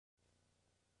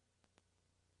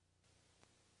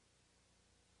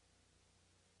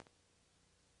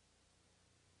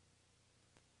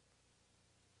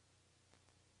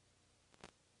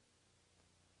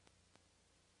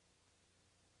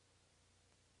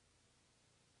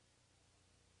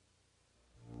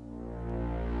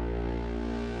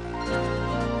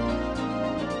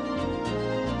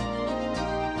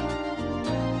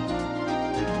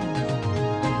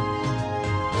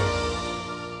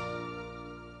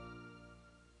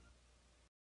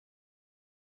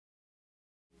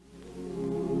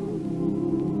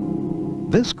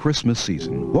This Christmas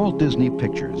season, Walt Disney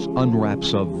Pictures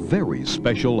unwraps a very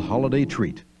special holiday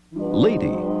treat.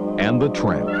 Lady and the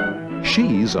Tramp.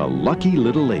 She's a lucky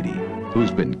little lady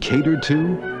who's been catered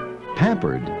to,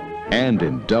 pampered, and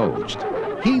indulged.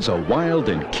 He's a wild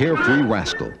and carefree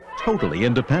rascal, totally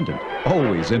independent,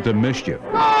 always into mischief.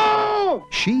 No!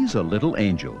 She's a little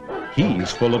angel.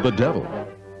 He's full of the devil.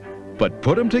 But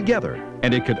put them together,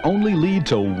 and it could only lead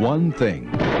to one thing.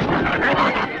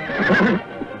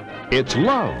 It's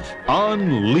love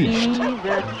unleashed. He's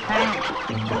a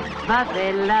tramp, but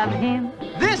they love him.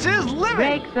 This is living!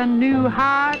 Breaks a new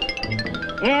heart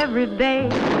every day.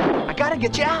 I gotta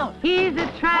get you out. He's a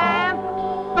tramp,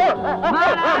 but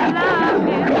I love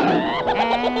him.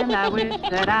 And I wish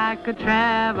that I could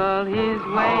travel his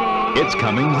way. It's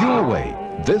coming your way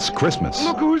this Christmas.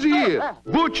 Look who's here.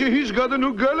 Butcher, he's got a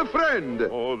new girlfriend.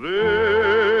 Oh,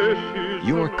 this is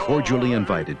You're cordially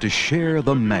invited to share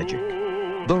the magic,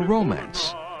 the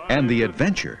romance, and the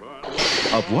adventure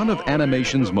of one of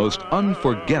animation's most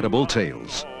unforgettable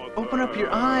tales. Open up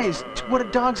your eyes to what a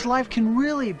dog's life can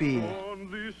really be.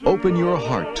 Open your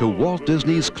heart to Walt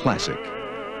Disney's classic,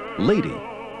 Lady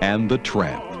and the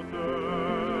Tramp.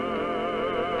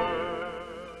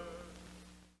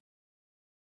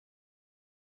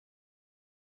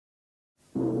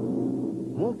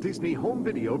 Walt Disney Home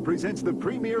Video presents the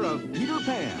premiere of Peter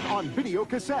Pan on video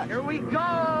cassette. Here we go!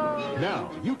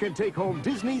 Now, you can take home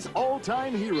Disney's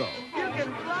all-time hero You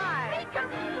can fly! We can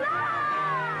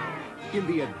fly! in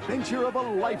the adventure of a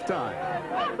lifetime.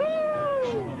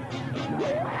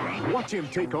 Watch him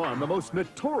take on the most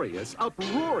notorious,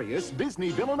 uproarious Disney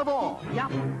villain of all.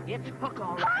 Yup, it's Hook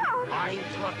all right. I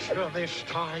touch her this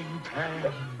time,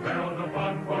 Pan. There's a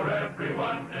fun for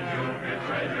everyone, and you'll get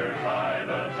treasures by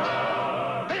the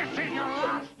ton. This is your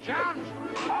last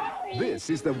chance. This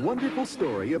is the wonderful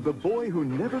story of the boy who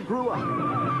never grew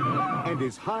up and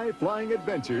his high-flying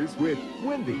adventures with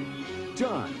Wendy,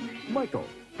 John, Michael,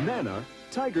 Nana,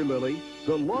 Tiger Lily,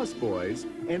 the Lost Boys,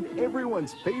 and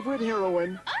everyone's favorite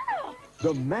heroine,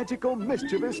 the magical,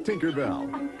 mischievous Tinkerbell.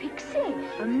 A pixie.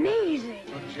 Amazing.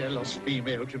 A jealous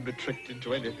female can be tricked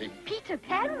into anything. Peter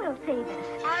Pan will save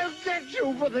us. I'll get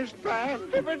you for this, Pan,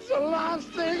 if it's the last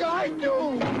thing I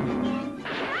do.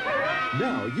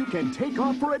 Now you can take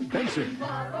off for adventure.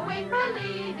 Following the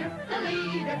leader, the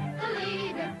leader, the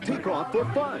leader. Take off for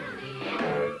fun.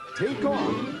 Take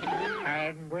off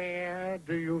And where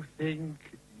do you think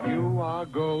you are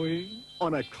going?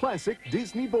 on a classic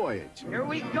Disney voyage. Here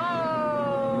we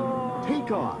go! Take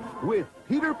off with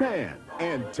Peter Pan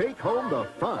and take home the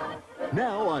fun.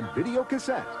 Now on video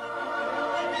cassette.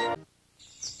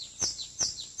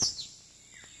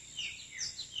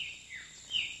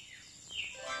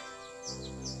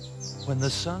 When the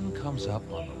sun comes up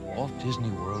on the Walt Disney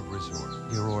World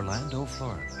Resort near Orlando,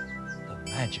 Florida,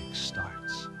 the magic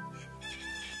starts.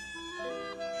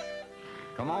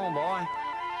 Come on, boy.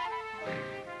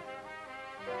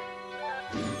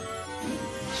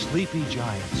 Sleepy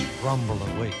giants rumble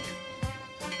awake.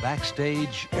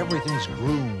 Backstage, everything's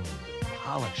groomed,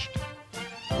 polished,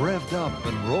 revved up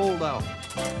and rolled out.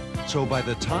 So by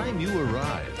the time you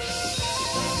arrive,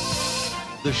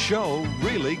 the show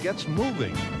really gets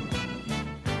moving.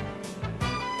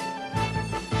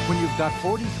 When you've got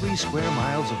 43 square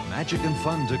miles of magic and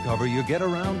fun to cover, you get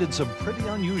around in some pretty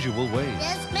unusual ways.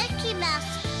 There's Mickey Mouse.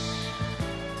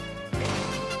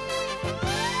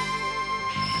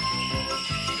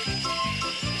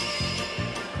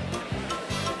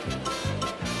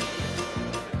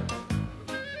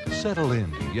 Settle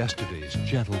into yesterday's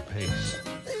gentle pace.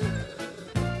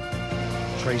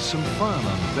 Trace some fun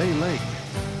on Bay Lake.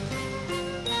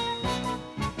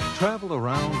 Travel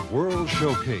around World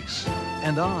Showcase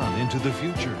and on into the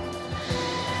future.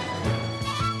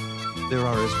 There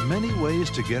are as many ways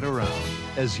to get around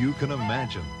as you can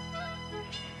imagine.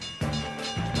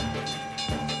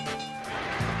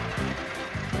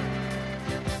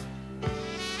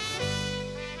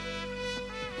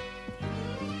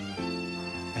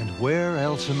 And where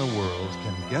else in the world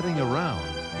can getting around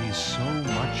be so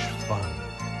much fun?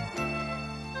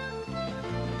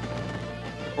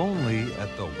 Only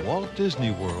at the Walt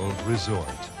Disney World Resort.